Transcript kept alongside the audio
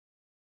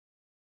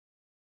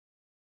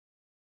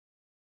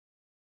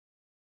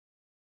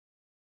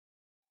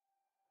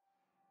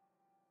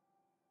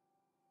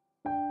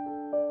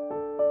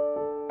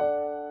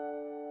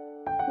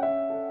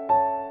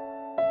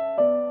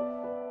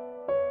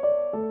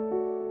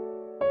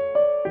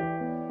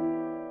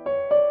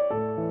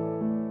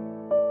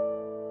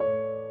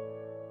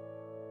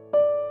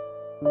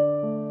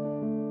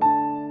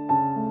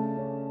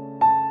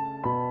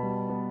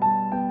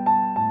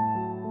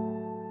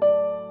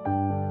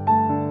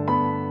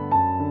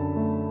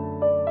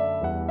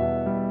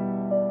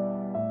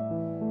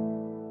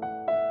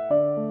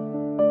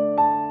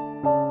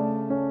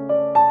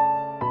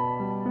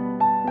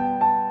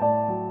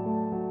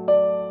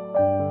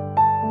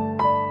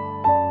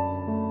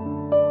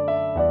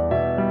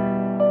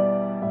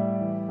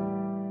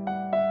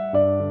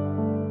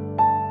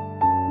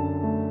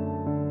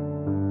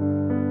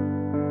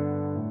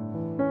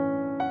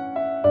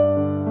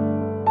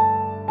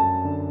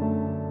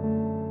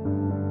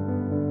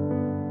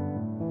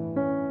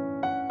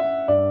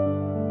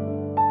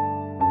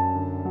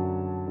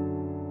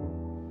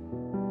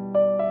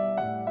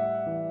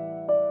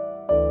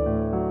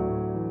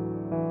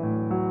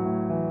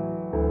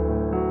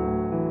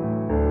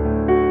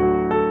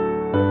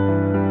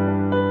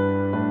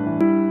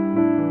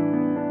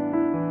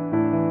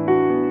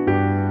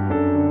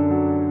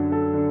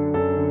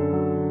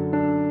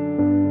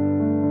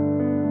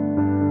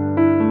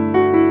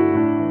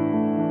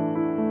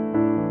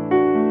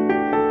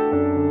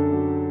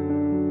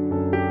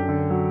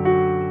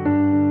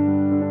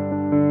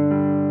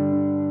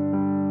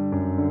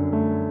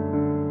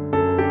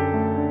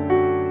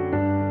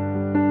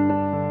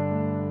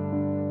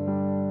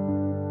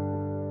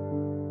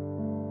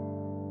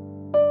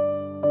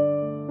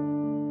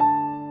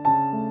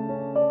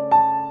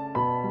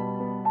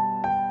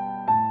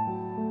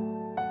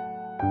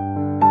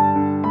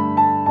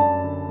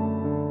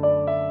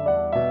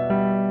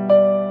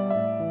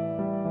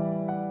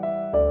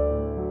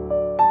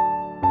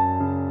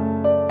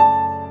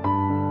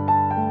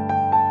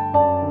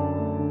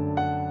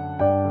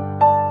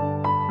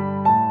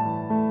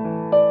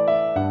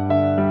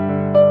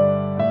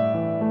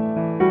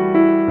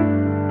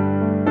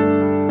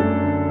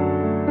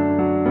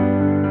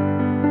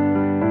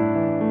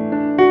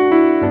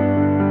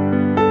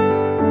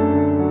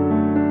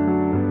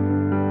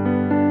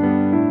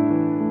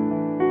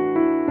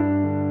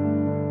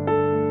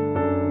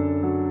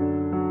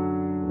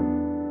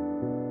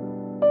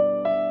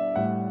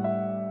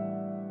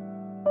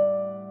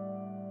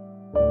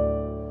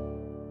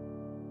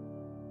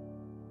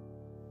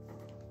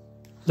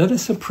Let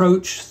us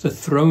approach the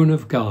throne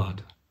of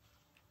God,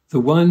 the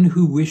one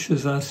who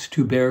wishes us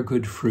to bear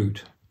good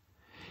fruit,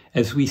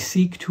 as we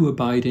seek to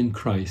abide in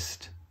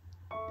Christ,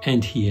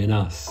 and He in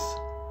us.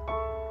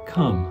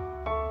 Come,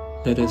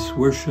 let us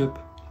worship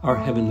our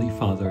Heavenly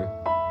Father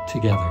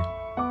together.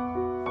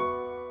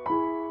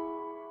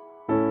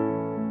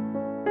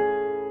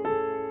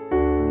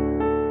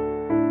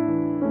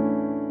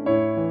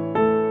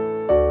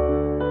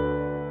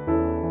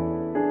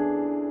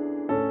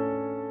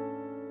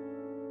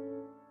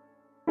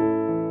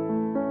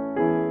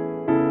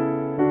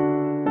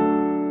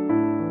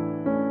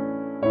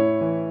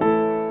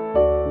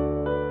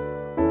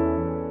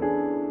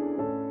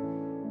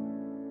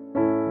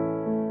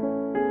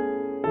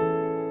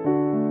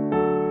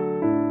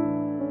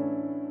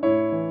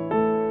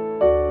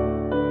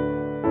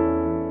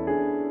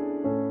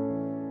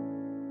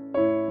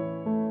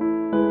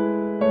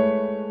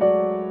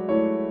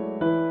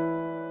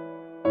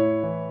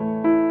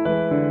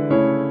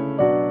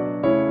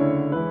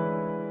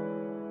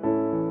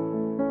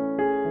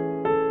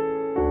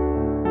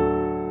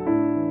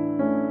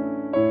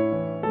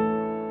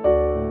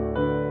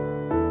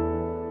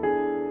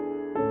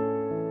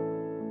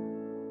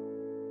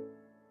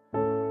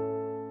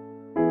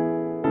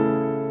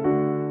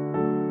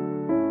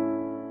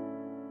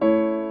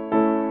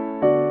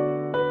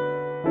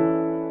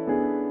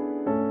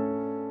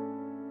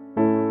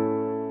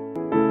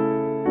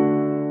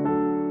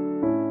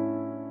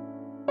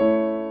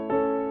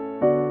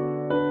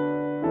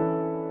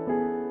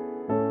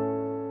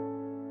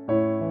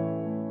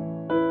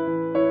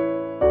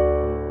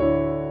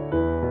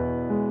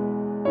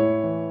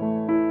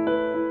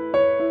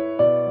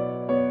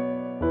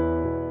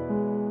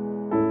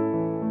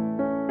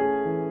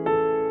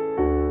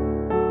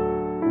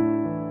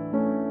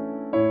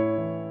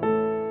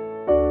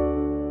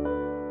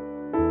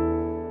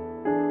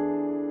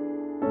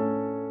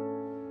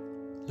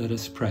 Let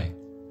us pray.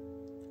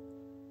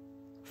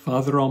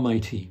 Father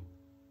Almighty,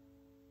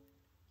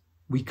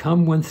 we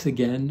come once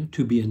again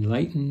to be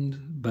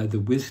enlightened by the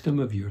wisdom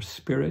of your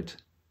Spirit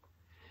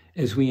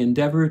as we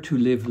endeavor to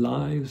live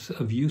lives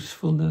of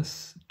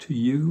usefulness to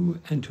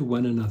you and to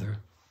one another.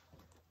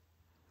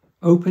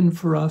 Open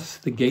for us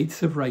the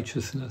gates of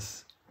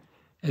righteousness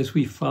as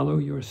we follow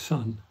your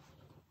Son,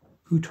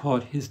 who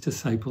taught his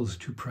disciples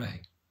to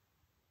pray.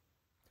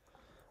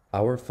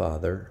 Our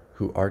Father,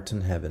 who art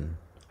in heaven,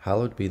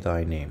 hallowed be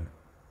thy name.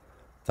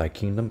 Thy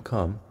kingdom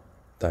come,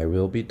 thy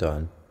will be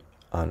done,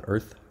 on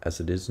earth as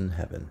it is in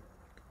heaven.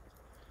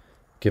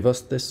 Give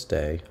us this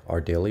day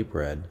our daily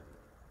bread,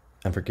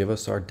 and forgive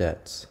us our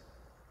debts,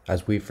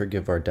 as we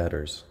forgive our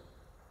debtors.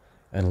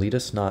 And lead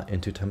us not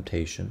into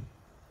temptation,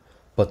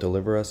 but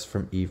deliver us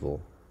from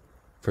evil.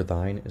 For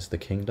thine is the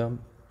kingdom,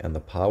 and the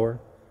power,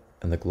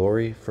 and the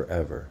glory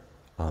forever.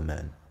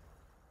 Amen.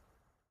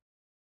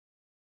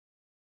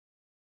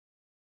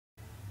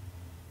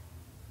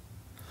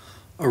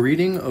 A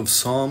reading of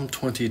Psalm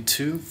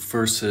 22,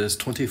 verses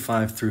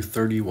 25 through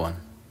 31.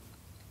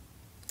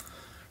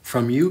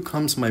 From you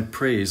comes my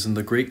praise in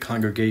the great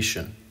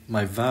congregation.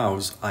 My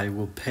vows I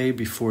will pay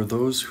before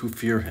those who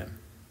fear him.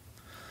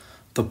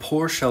 The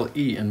poor shall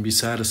eat and be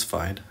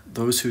satisfied.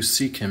 Those who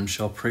seek him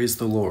shall praise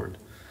the Lord.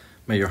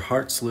 May your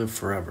hearts live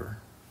forever.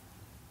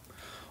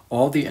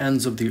 All the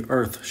ends of the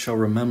earth shall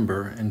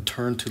remember and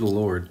turn to the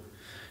Lord,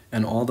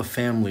 and all the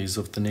families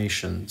of the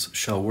nations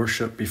shall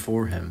worship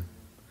before him.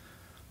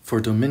 For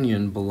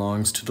dominion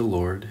belongs to the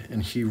Lord,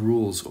 and he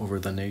rules over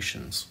the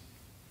nations.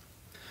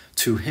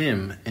 To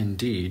him,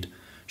 indeed,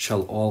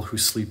 shall all who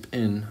sleep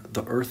in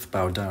the earth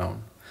bow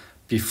down.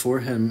 Before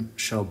him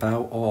shall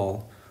bow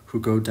all who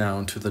go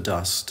down to the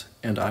dust,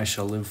 and I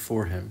shall live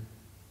for him.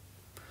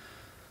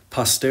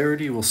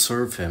 Posterity will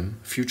serve him,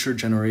 future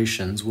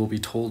generations will be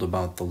told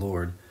about the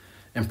Lord,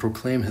 and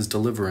proclaim his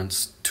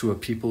deliverance to a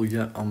people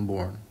yet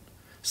unborn,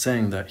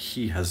 saying that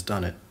he has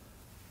done it.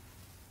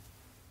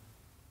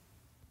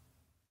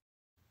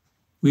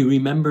 We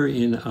remember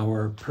in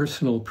our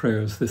personal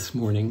prayers this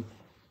morning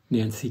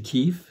Nancy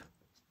Keefe,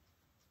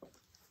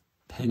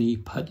 Penny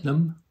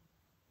Putnam,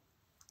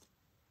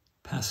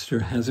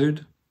 Pastor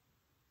Hazard,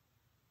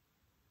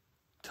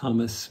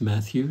 Thomas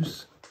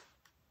Matthews,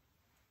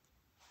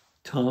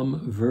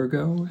 Tom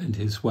Virgo and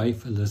his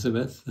wife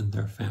Elizabeth and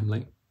their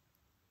family,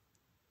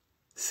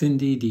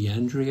 Cindy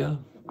DeAndrea,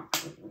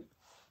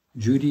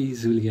 Judy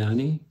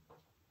Zuliani,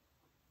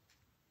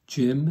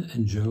 Jim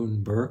and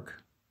Joan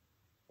Burke,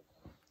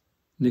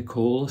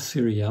 Nicole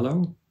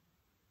Ciriello,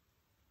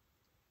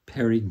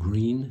 Perry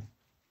Green,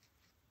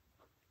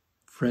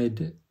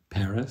 Fred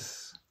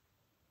Paris,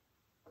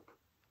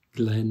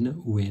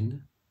 Glenn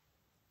Wynn,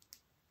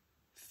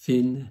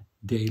 Finn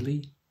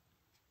Daly,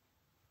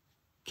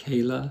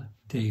 Kayla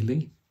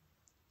Daly,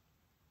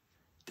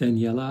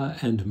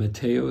 Daniela and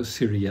Matteo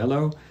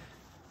Ciriello,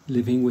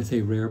 living with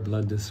a rare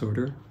blood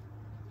disorder,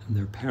 and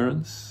their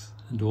parents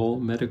and all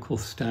medical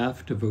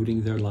staff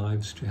devoting their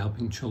lives to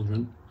helping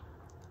children,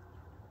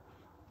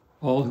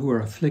 all who are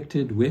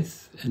afflicted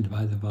with and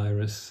by the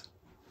virus,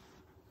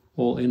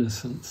 all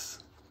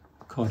innocents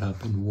caught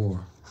up in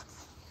war.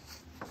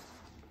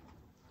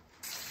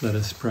 Let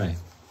us pray.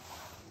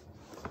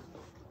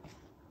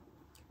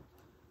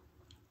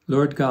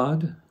 Lord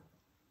God,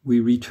 we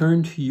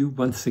return to you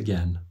once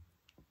again,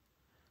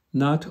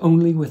 not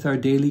only with our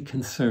daily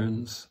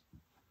concerns,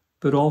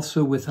 but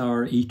also with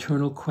our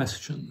eternal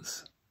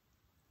questions,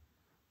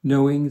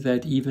 knowing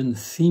that even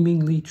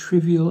seemingly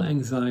trivial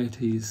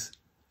anxieties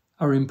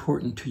are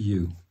important to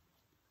you,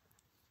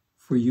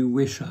 for you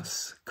wish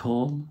us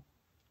calm,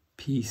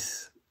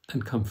 peace,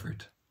 and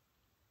comfort.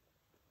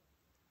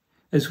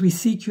 As we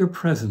seek your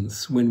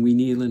presence when we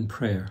kneel in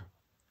prayer,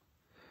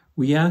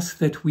 we ask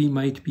that we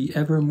might be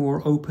ever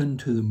more open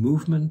to the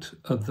movement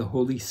of the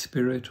Holy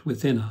Spirit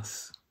within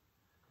us,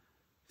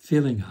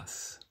 filling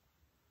us,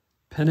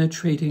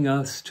 penetrating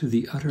us to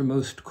the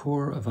uttermost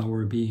core of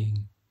our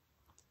being.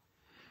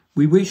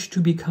 We wish to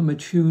become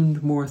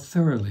attuned more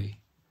thoroughly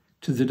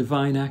to the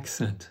divine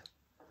accent,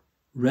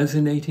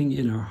 resonating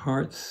in our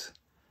hearts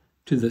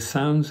to the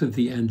sounds of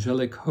the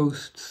angelic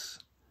hosts,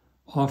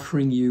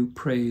 offering you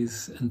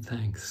praise and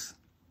thanks.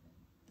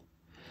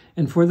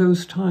 And for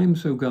those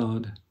times, O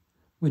God,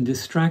 when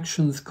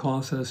distractions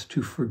cause us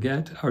to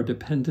forget our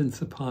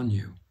dependence upon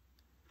you,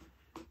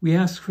 we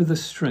ask for the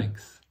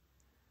strength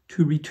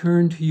to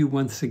return to you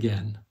once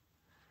again,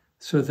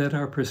 so that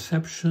our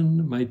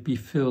perception might be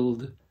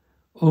filled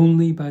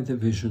only by the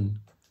vision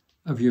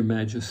of your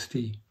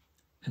majesty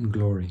and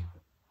glory.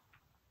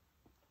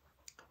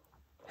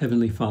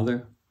 Heavenly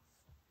Father,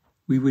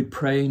 we would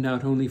pray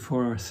not only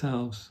for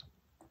ourselves,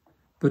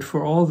 but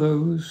for all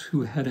those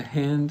who had a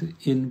hand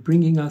in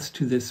bringing us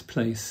to this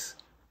place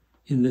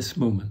in this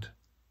moment,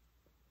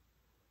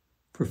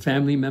 for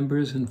family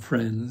members and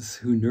friends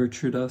who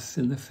nurtured us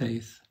in the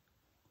faith,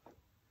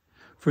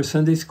 for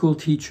Sunday school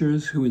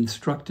teachers who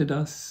instructed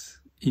us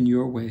in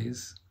your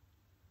ways,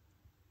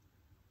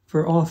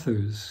 for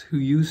authors who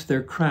used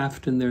their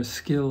craft and their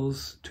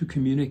skills to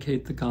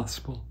communicate the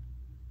gospel,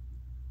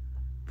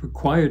 for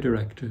choir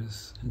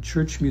directors and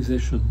church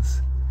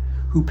musicians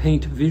who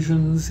paint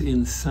visions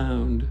in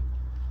sound,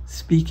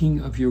 speaking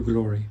of your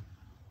glory.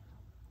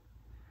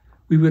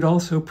 We would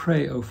also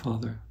pray, O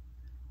Father,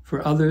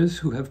 for others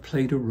who have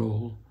played a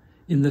role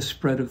in the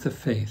spread of the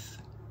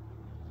faith,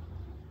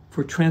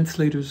 for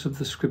translators of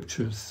the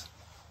scriptures,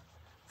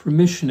 for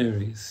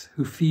missionaries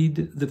who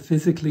feed the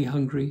physically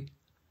hungry,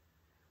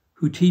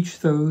 who teach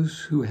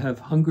those who have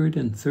hungered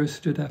and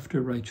thirsted after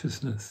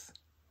righteousness,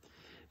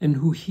 and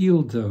who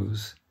healed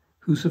those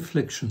whose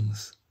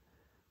afflictions,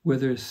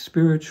 whether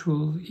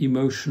spiritual,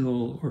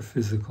 emotional, or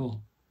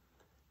physical,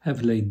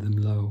 have laid them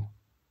low.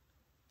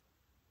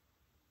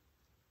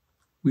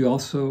 We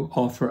also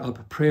offer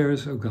up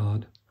prayers, O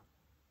God,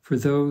 for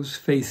those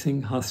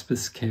facing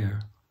hospice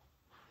care,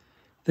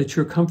 that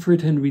your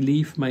comfort and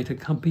relief might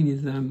accompany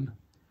them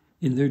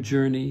in their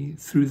journey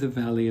through the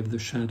valley of the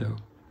shadow.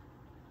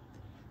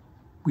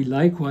 We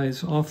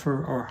likewise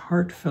offer our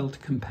heartfelt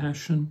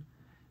compassion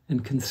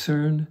and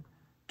concern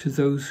to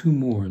those who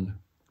mourn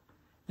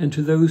and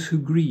to those who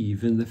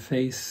grieve in the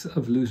face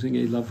of losing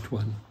a loved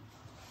one,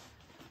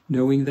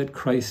 knowing that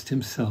Christ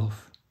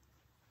himself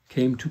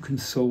came to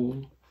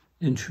console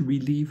and to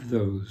relieve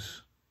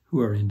those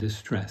who are in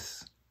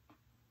distress.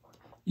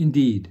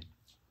 Indeed,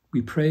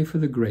 we pray for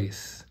the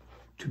grace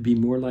to be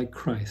more like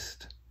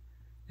Christ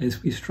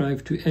as we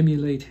strive to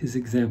emulate his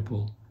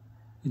example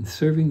in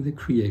serving the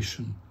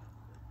creation,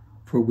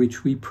 for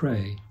which we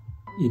pray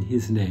in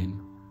his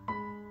name.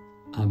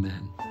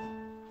 Amen.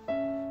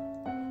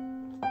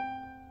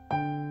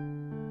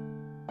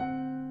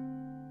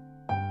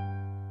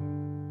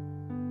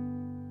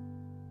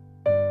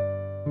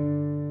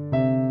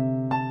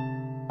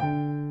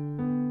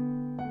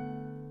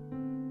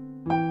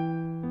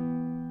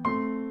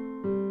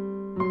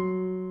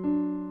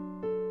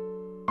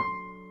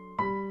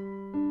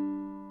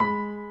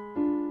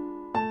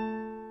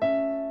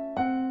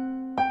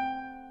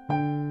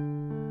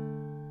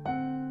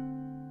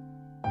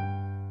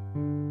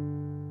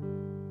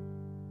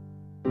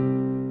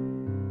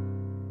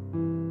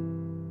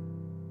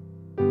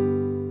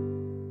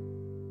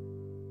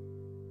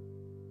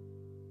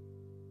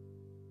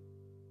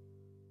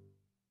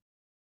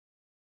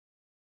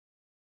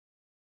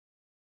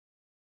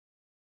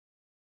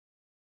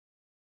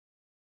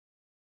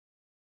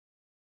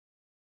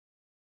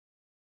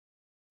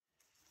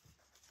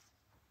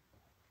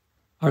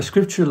 Our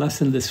scripture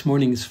lesson this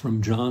morning is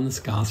from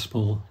John's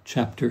Gospel,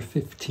 chapter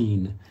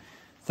 15,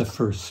 the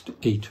first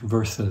 8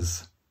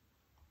 verses.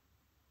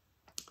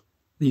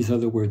 These are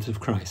the words of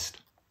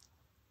Christ.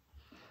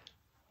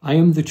 I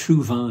am the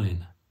true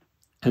vine,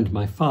 and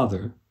my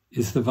Father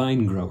is the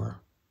vine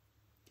grower.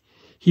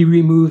 He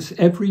removes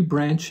every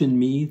branch in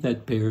me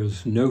that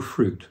bears no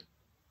fruit.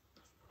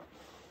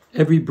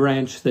 Every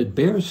branch that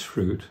bears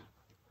fruit,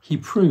 he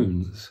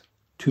prunes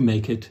to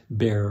make it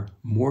bear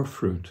more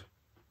fruit.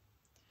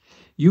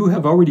 You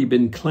have already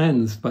been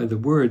cleansed by the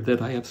word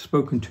that I have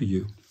spoken to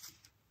you.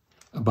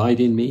 Abide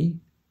in me,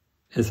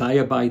 as I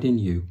abide in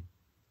you.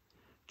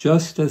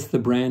 Just as the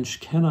branch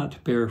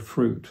cannot bear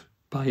fruit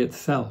by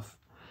itself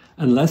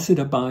unless it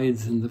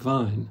abides in the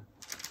vine,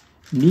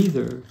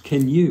 neither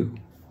can you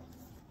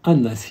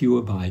unless you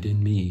abide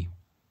in me.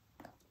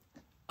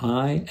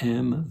 I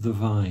am the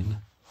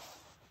vine.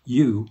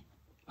 You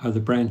are the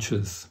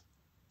branches.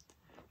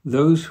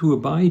 Those who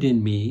abide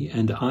in me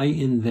and I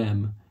in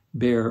them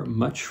bear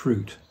much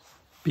fruit,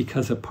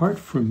 because apart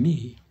from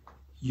me,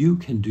 you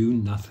can do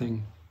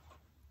nothing.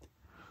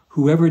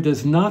 Whoever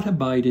does not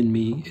abide in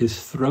me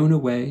is thrown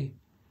away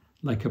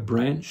like a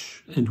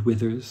branch and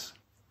withers.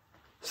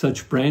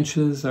 Such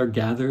branches are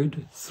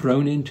gathered,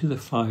 thrown into the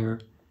fire,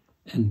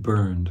 and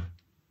burned.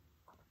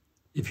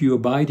 If you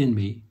abide in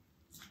me,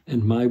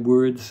 and my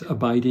words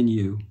abide in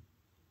you,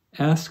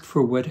 ask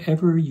for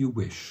whatever you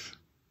wish,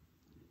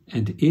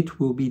 and it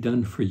will be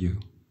done for you.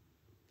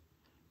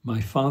 My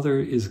Father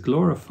is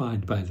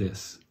glorified by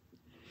this,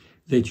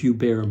 that you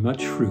bear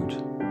much fruit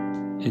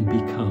and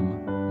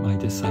become my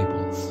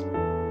disciples.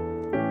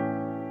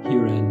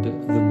 Here end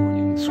the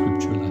morning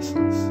scripture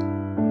lessons.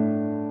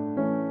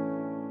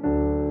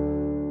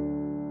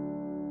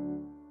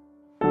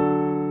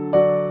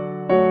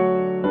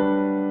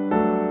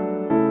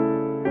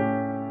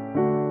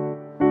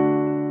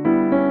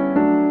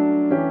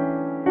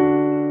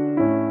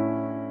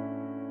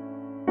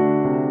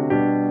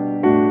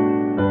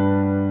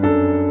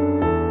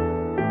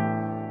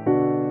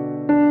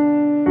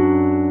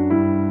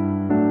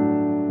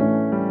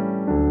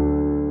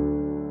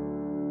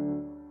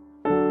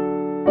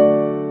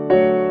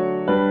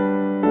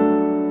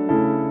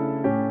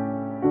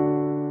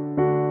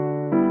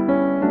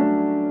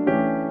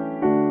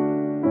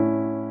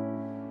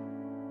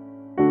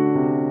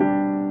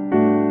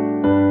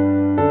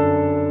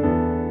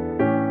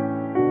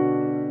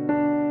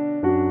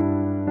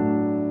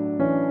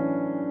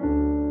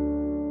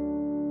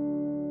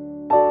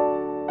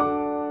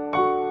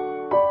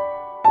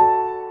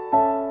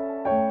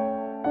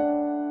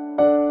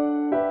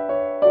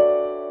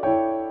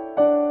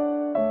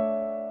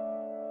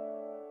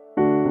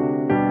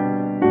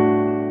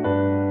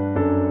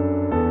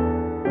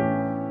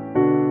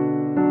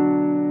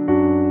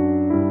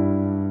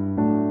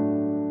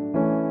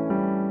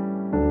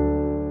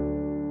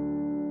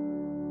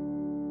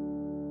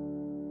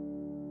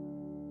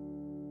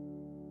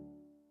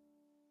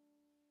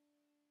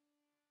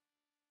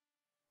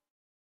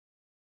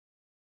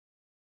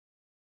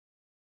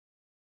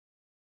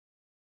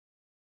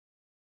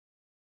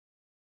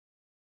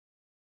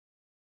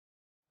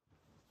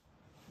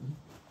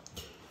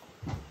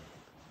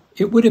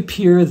 It would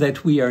appear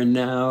that we are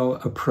now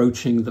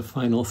approaching the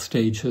final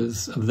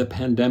stages of the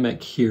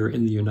pandemic here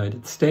in the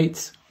United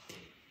States,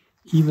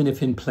 even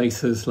if in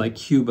places like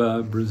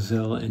Cuba,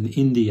 Brazil, and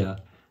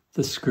India,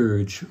 the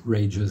scourge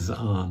rages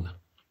on.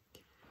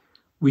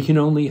 We can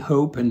only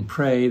hope and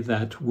pray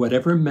that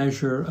whatever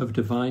measure of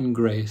divine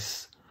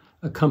grace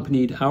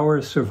accompanied our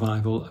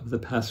survival of the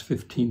past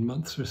 15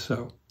 months or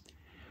so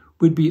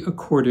would be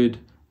accorded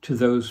to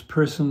those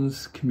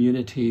persons,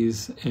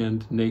 communities,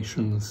 and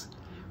nations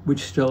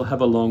which still have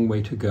a long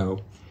way to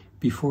go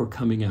before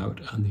coming out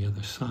on the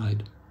other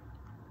side.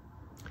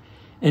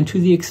 And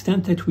to the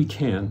extent that we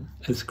can,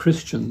 as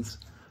Christians,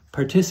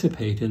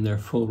 participate in their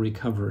full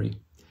recovery,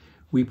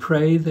 we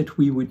pray that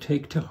we would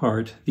take to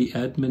heart the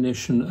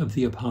admonition of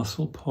the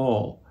Apostle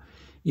Paul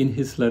in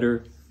his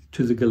letter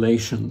to the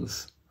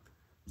Galatians,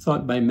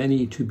 thought by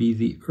many to be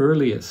the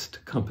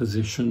earliest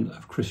composition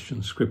of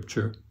Christian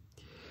scripture,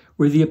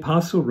 where the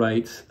apostle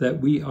writes that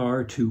we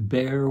are to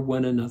bear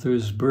one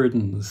another's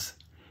burdens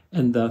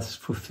and thus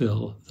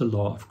fulfill the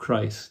law of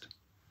Christ.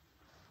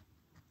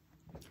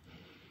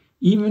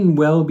 Even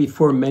well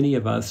before many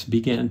of us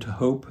began to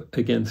hope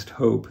against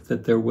hope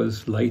that there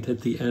was light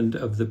at the end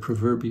of the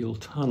proverbial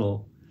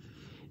tunnel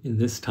in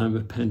this time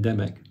of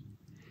pandemic,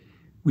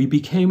 we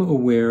became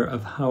aware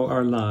of how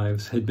our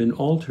lives had been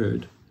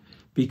altered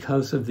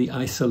because of the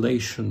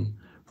isolation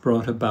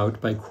brought about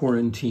by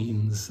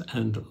quarantines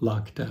and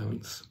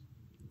lockdowns.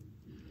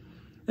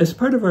 As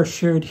part of our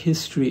shared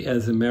history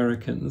as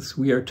Americans,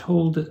 we are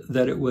told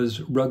that it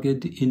was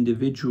rugged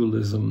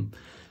individualism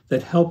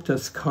that helped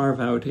us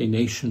carve out a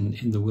nation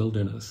in the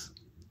wilderness.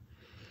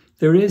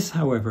 There is,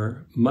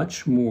 however,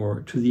 much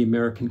more to the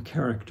American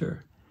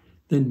character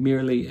than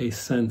merely a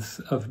sense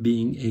of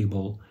being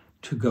able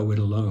to go it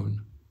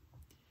alone.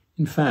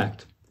 In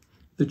fact,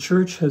 the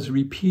Church has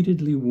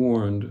repeatedly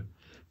warned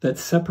that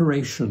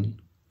separation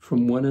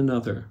from one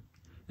another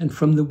and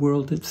from the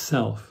world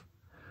itself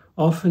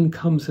often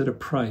comes at a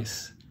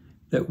price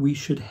that we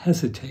should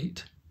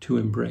hesitate to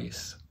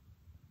embrace.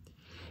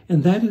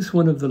 And that is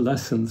one of the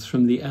lessons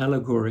from the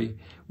allegory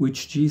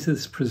which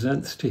Jesus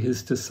presents to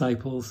his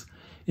disciples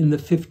in the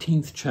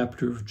 15th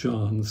chapter of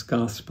John's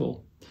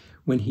Gospel,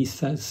 when he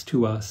says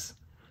to us,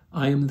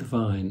 "I am the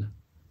vine,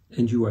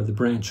 and you are the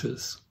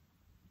branches."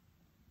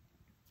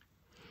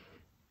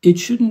 It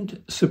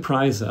shouldn't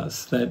surprise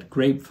us that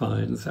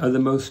grapevines are the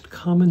most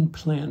common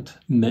plant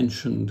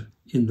mentioned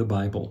in the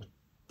Bible.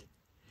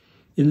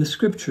 In the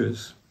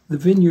scriptures, the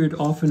vineyard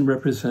often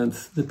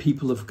represents the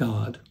people of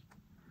God,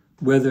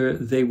 whether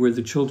they were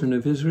the children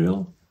of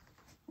Israel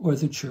or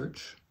the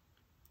church.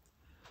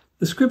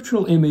 The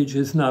scriptural image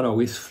is not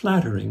always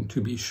flattering,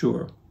 to be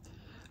sure.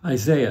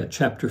 Isaiah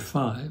chapter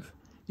 5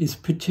 is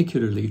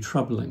particularly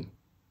troubling.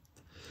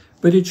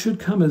 But it should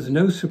come as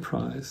no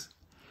surprise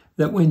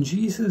that when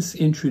Jesus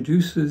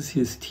introduces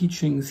his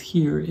teachings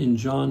here in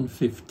John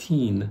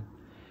 15,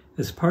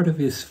 as part of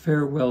his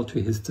farewell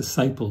to his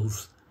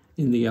disciples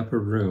in the upper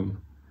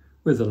room,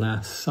 where the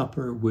Last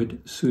Supper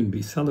would soon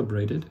be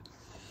celebrated,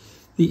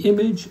 the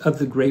image of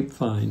the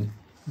grapevine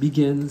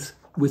begins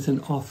with an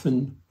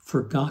often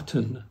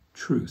forgotten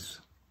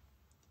truth.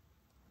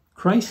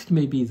 Christ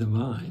may be the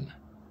vine,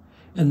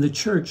 and the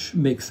church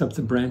makes up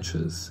the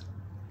branches,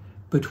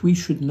 but we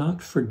should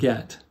not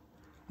forget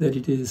that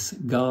it is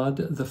God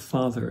the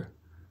Father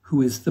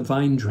who is the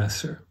vine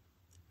dresser,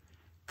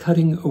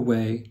 cutting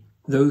away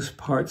those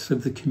parts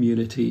of the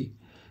community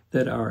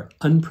that are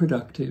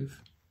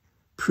unproductive,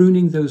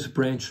 pruning those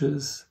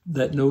branches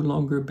that no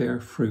longer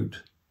bear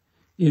fruit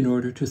in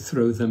order to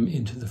throw them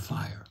into the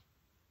fire.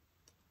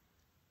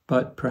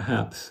 But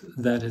perhaps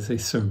that is a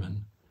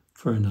sermon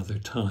for another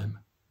time.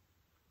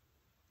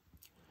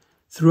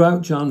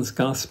 Throughout John's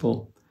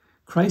Gospel,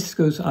 Christ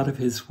goes out of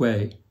his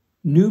way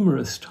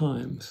numerous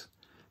times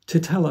to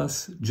tell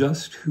us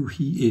just who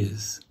he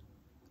is.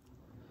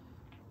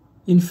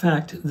 In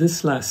fact,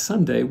 this last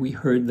Sunday, we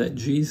heard that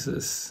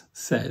Jesus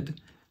said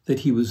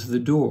that he was the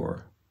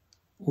door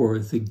or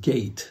the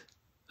gate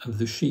of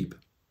the sheep.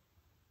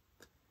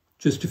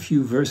 Just a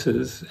few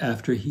verses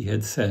after he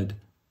had said,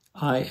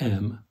 "I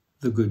am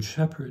the good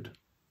shepherd."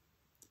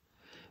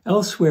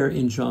 Elsewhere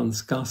in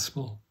John's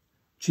Gospel,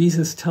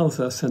 Jesus tells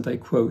us, and I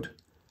quote,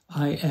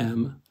 "I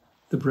am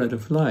the bread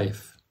of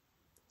life,"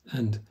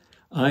 and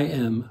 "I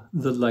am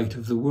the light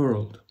of the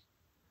world,"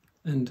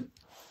 and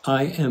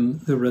 "I am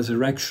the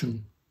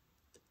resurrection,"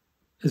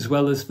 as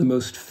well as the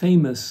most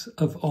famous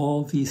of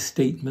all these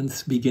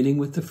statements beginning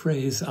with the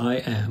phrase, "I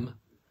am,"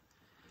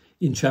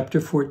 in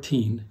chapter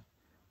 14,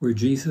 where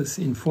Jesus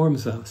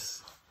informs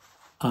us,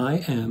 "I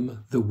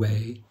am the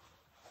way,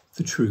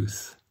 the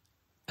truth,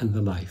 and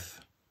the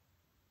life."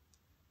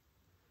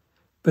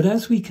 But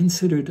as we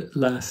considered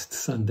last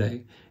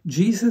Sunday,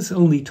 Jesus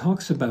only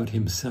talks about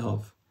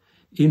himself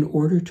in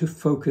order to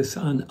focus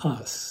on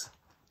us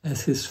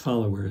as his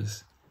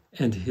followers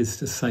and his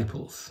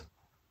disciples.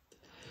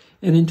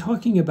 And in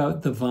talking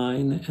about the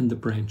vine and the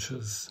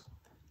branches,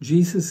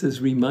 Jesus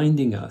is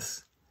reminding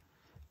us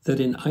that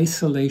in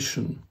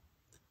isolation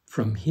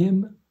from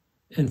him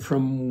and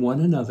from one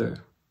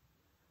another,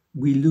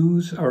 we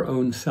lose our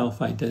own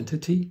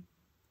self-identity,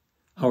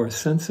 our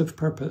sense of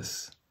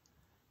purpose,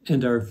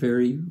 and our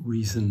very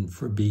reason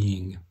for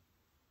being.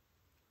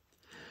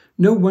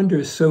 No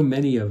wonder so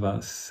many of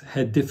us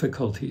had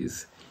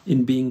difficulties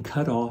in being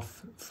cut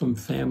off from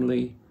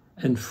family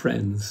and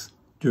friends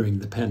during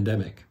the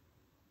pandemic.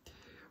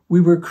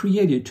 We were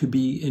created to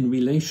be in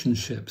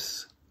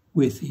relationships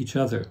with each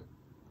other.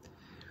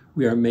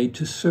 We are made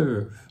to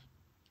serve,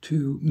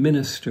 to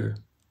minister,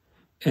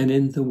 and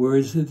in the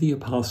words of the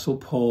Apostle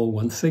Paul,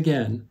 once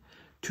again,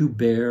 to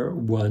bear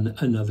one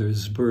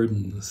another's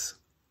burdens.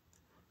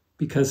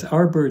 Because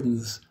our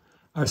burdens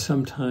are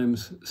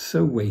sometimes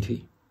so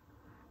weighty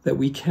that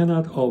we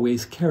cannot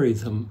always carry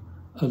them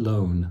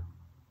alone.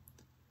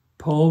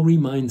 Paul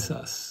reminds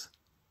us,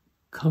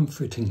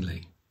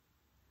 comfortingly,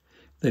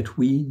 that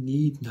we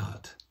need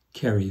not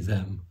carry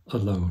them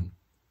alone.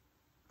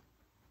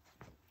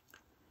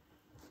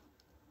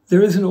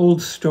 There is an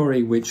old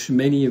story which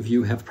many of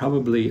you have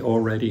probably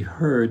already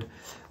heard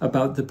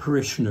about the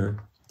parishioner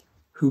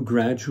who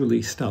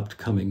gradually stopped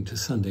coming to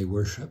Sunday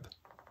worship.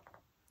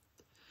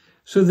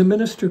 So the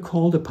minister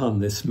called upon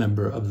this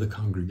member of the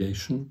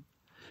congregation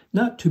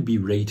not to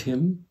berate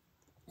him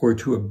or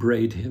to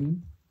upbraid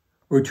him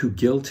or to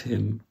guilt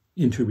him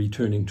into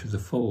returning to the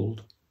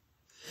fold.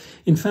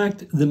 In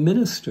fact, the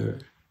minister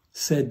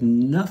said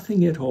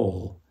nothing at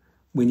all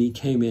when he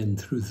came in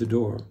through the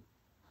door.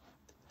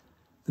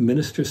 The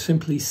minister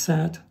simply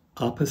sat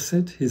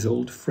opposite his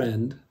old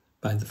friend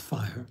by the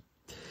fire,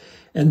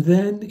 and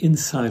then in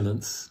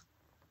silence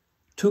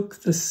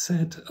took the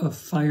set of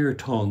fire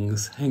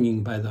tongs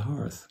hanging by the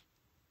hearth.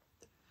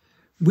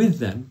 With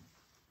them,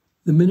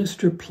 the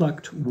minister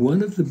plucked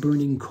one of the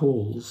burning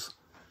coals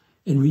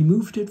and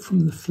removed it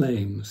from the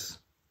flames,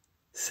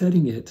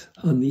 setting it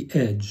on the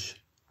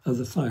edge of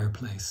the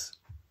fireplace.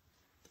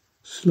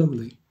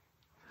 Slowly,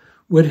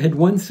 what had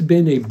once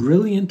been a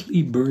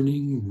brilliantly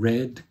burning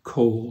red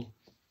coal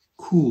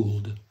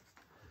cooled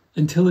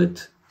until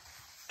it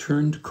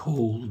turned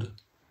cold,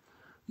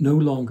 no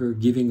longer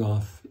giving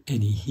off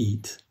any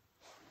heat.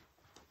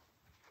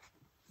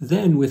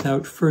 Then,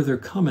 without further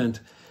comment,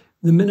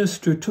 the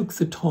minister took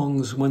the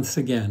tongs once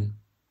again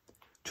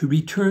to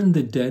return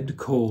the dead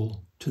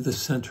coal to the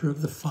center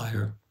of the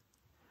fire,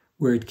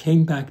 where it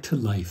came back to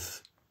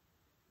life,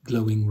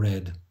 glowing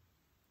red.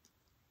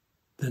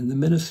 Then the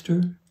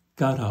minister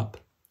got up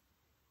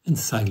and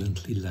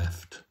silently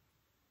left.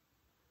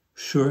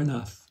 Sure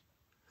enough,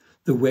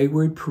 the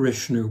wayward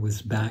parishioner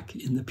was back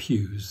in the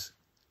pews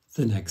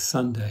the next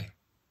Sunday.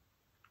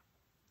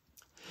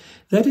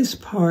 That is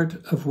part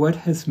of what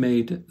has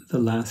made the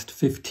last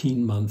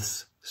 15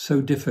 months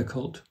so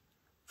difficult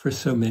for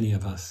so many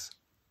of us.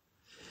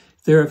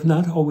 There have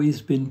not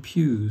always been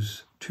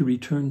pews to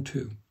return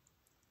to,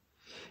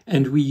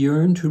 and we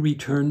yearn to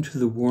return to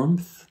the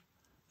warmth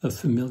of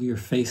familiar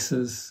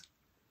faces,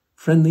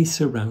 friendly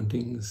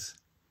surroundings,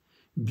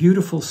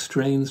 beautiful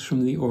strains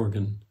from the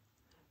organ,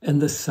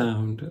 and the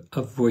sound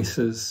of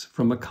voices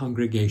from a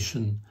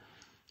congregation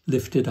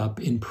lifted up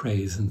in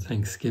praise and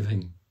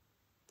thanksgiving.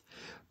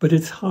 But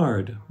it's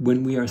hard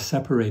when we are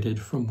separated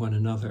from one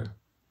another,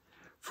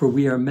 for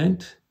we are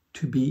meant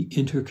to be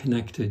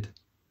interconnected,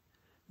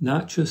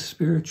 not just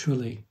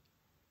spiritually,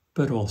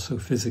 but also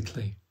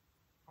physically.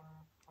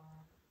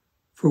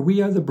 For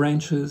we are the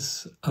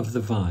branches of the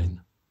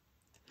vine,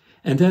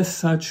 and as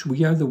such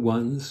we are the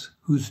ones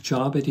whose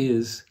job it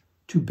is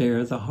to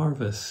bear the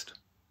harvest.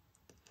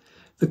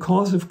 The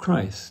cause of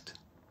Christ,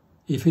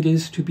 if it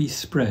is to be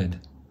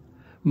spread,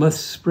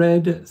 must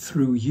spread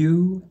through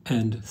you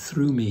and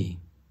through me.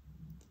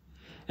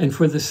 And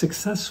for the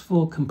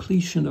successful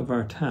completion of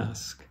our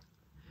task,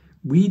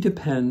 we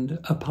depend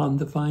upon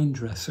the vine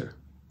dresser,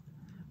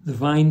 the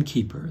vine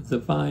keeper, the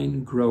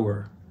vine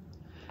grower,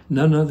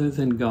 none other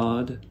than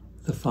God,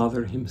 the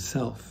Father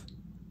himself,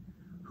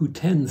 who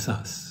tends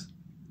us,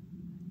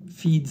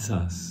 feeds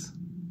us,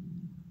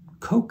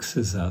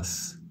 coaxes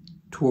us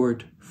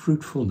toward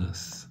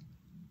fruitfulness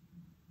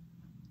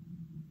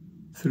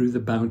through the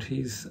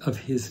bounties of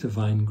his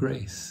divine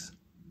grace,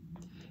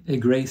 a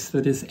grace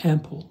that is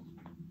ample,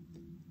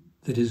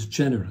 that is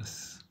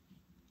generous,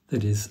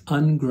 that is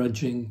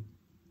ungrudging,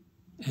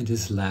 and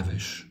is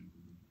lavish.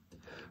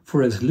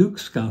 For as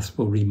Luke's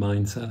gospel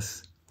reminds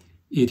us,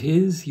 it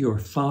is your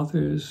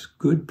Father's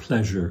good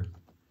pleasure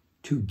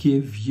to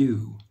give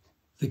you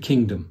the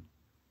kingdom.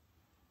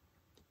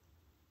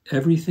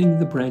 Everything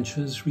the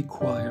branches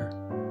require,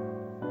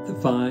 the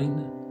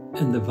vine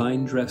and the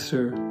vine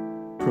dresser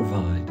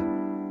provide,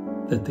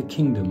 that the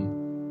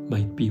kingdom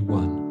might be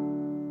won.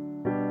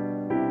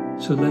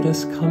 So let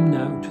us come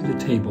now to the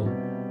table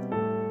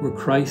where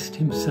Christ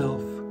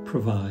himself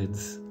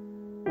provides,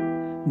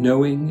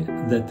 knowing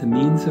that the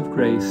means of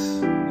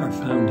grace are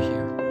found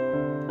here,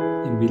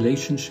 in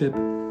relationship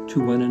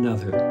to one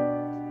another,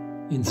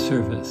 in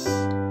service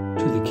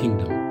to the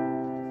kingdom.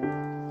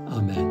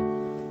 Amen.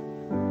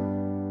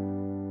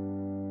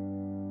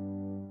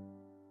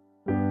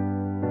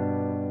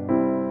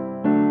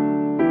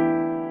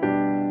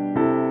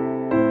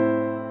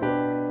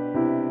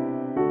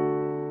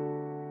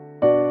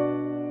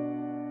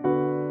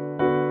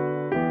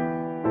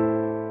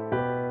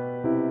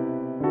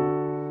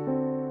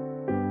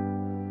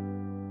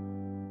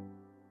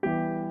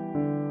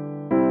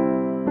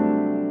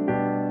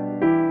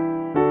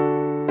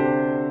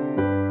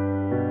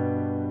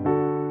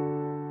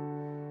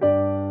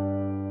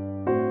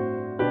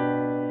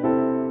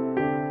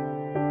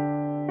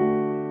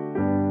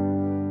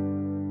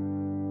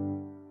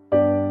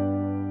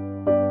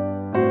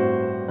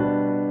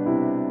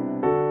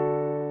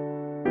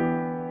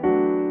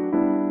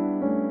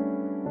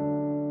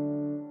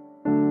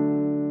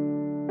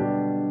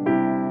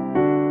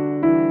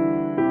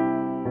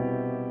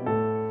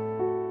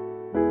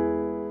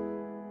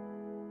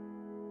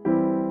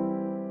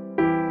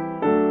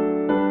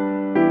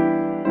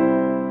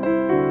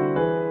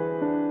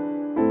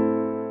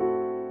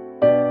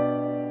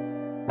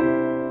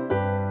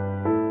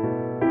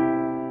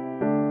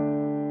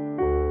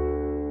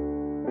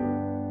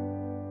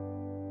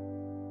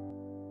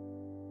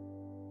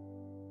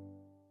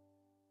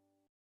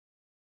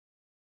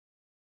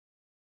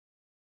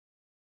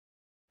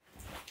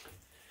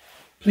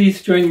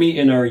 Please join me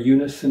in our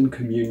unison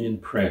communion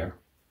prayer.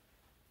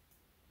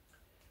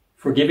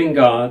 Forgiving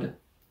God,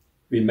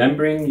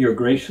 remembering your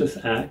gracious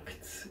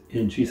acts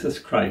in Jesus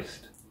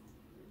Christ,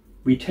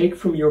 we take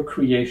from your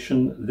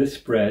creation this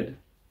bread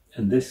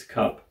and this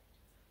cup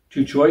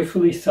to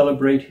joyfully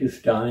celebrate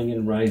his dying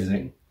and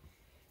rising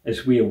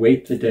as we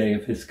await the day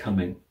of his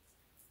coming.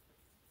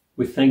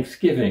 With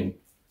thanksgiving,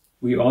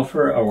 we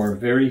offer our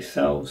very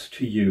selves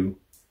to you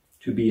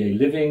to be a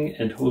living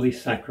and holy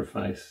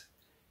sacrifice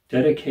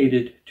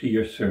dedicated to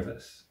your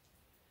service.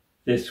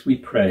 This we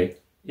pray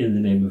in the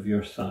name of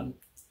your Son.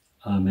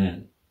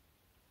 Amen.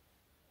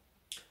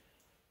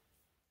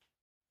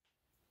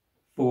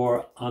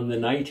 For on the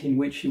night in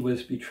which he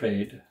was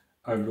betrayed,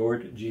 our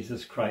Lord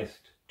Jesus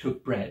Christ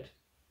took bread.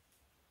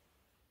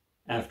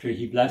 After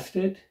he blessed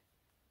it,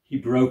 he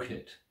broke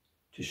it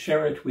to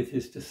share it with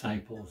his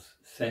disciples,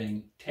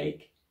 saying,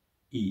 "Take,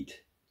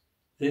 eat.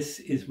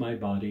 This is my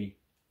body,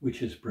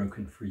 which is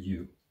broken for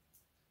you.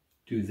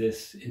 Do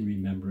this in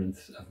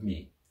remembrance of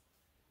me."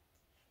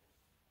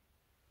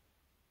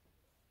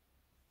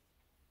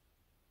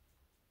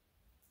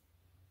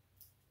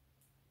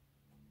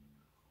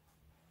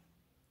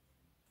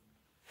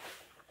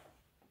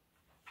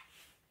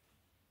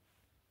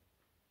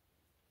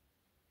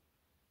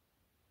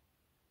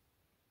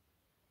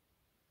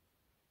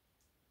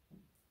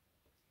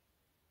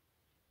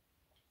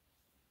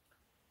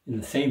 In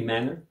the same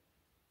manner,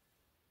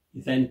 he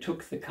then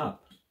took the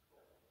cup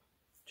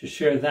to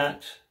share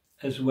that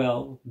as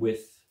well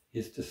with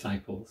his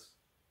disciples,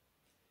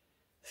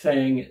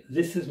 saying,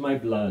 "This is my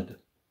blood,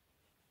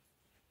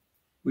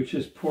 which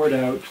is poured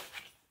out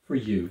for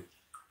you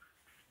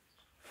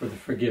for the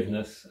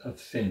forgiveness of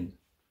sin.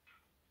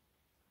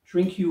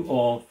 Drink you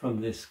all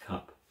from this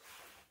cup,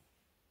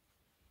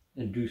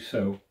 and do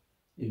so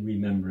in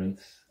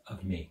remembrance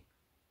of me."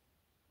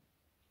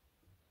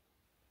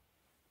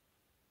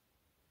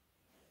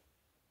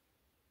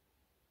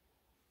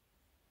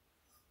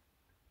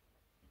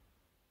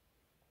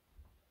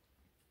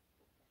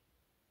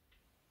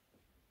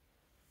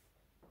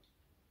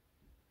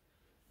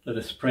 Let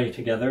us pray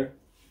together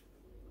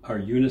our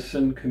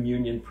unison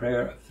communion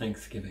prayer of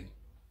thanksgiving.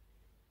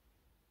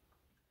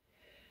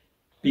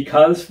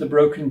 Because the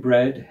broken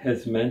bread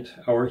has meant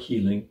our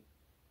healing,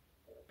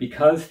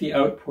 because the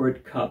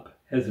outpoured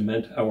cup has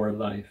meant our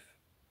life,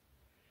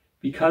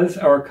 because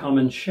our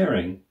common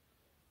sharing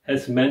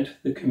has meant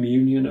the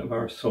communion of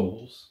our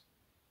souls,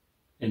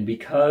 and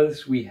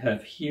because we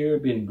have here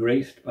been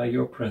graced by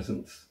your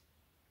presence,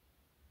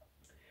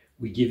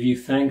 we give you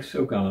thanks,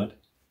 O God,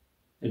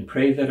 and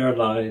pray that our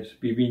lives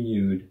be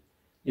renewed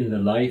in the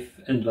life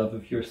and love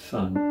of your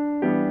Son,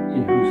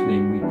 in whose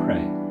name we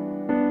pray.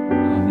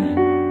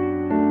 Amen.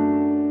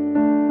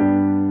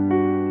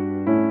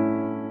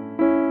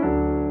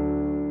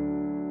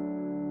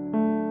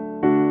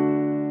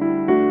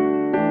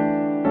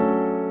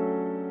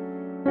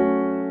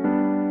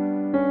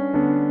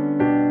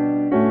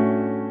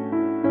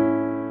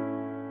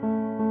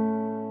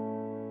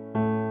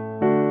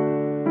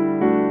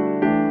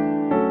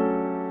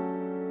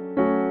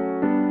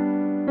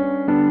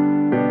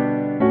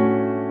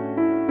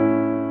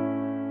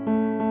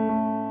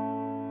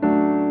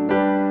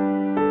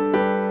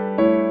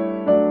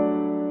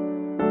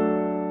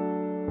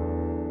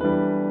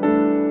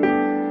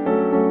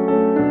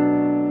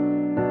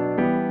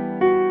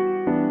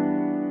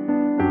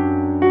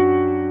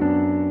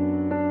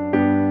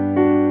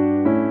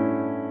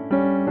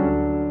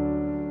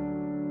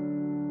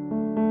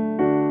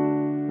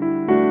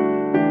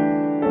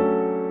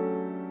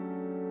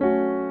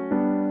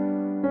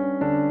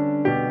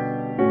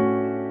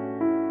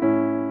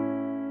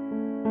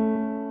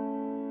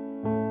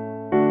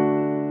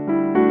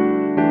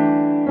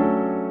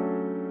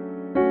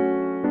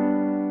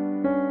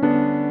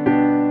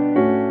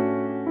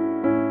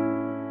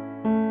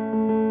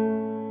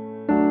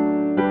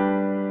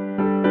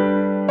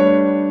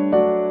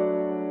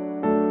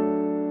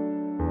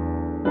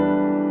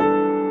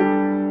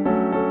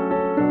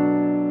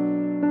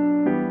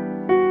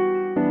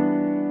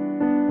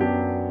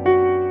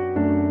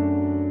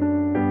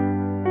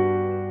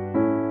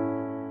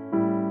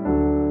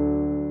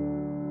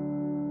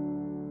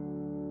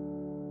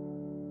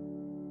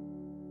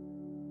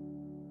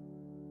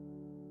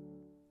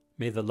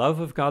 May the love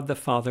of God the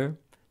Father,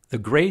 the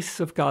grace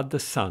of God the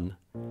Son,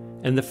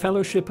 and the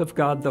fellowship of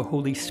God the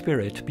Holy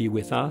Spirit be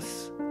with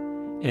us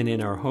and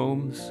in our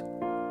homes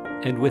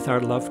and with our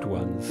loved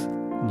ones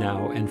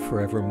now and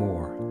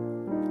forevermore.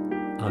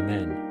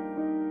 Amen.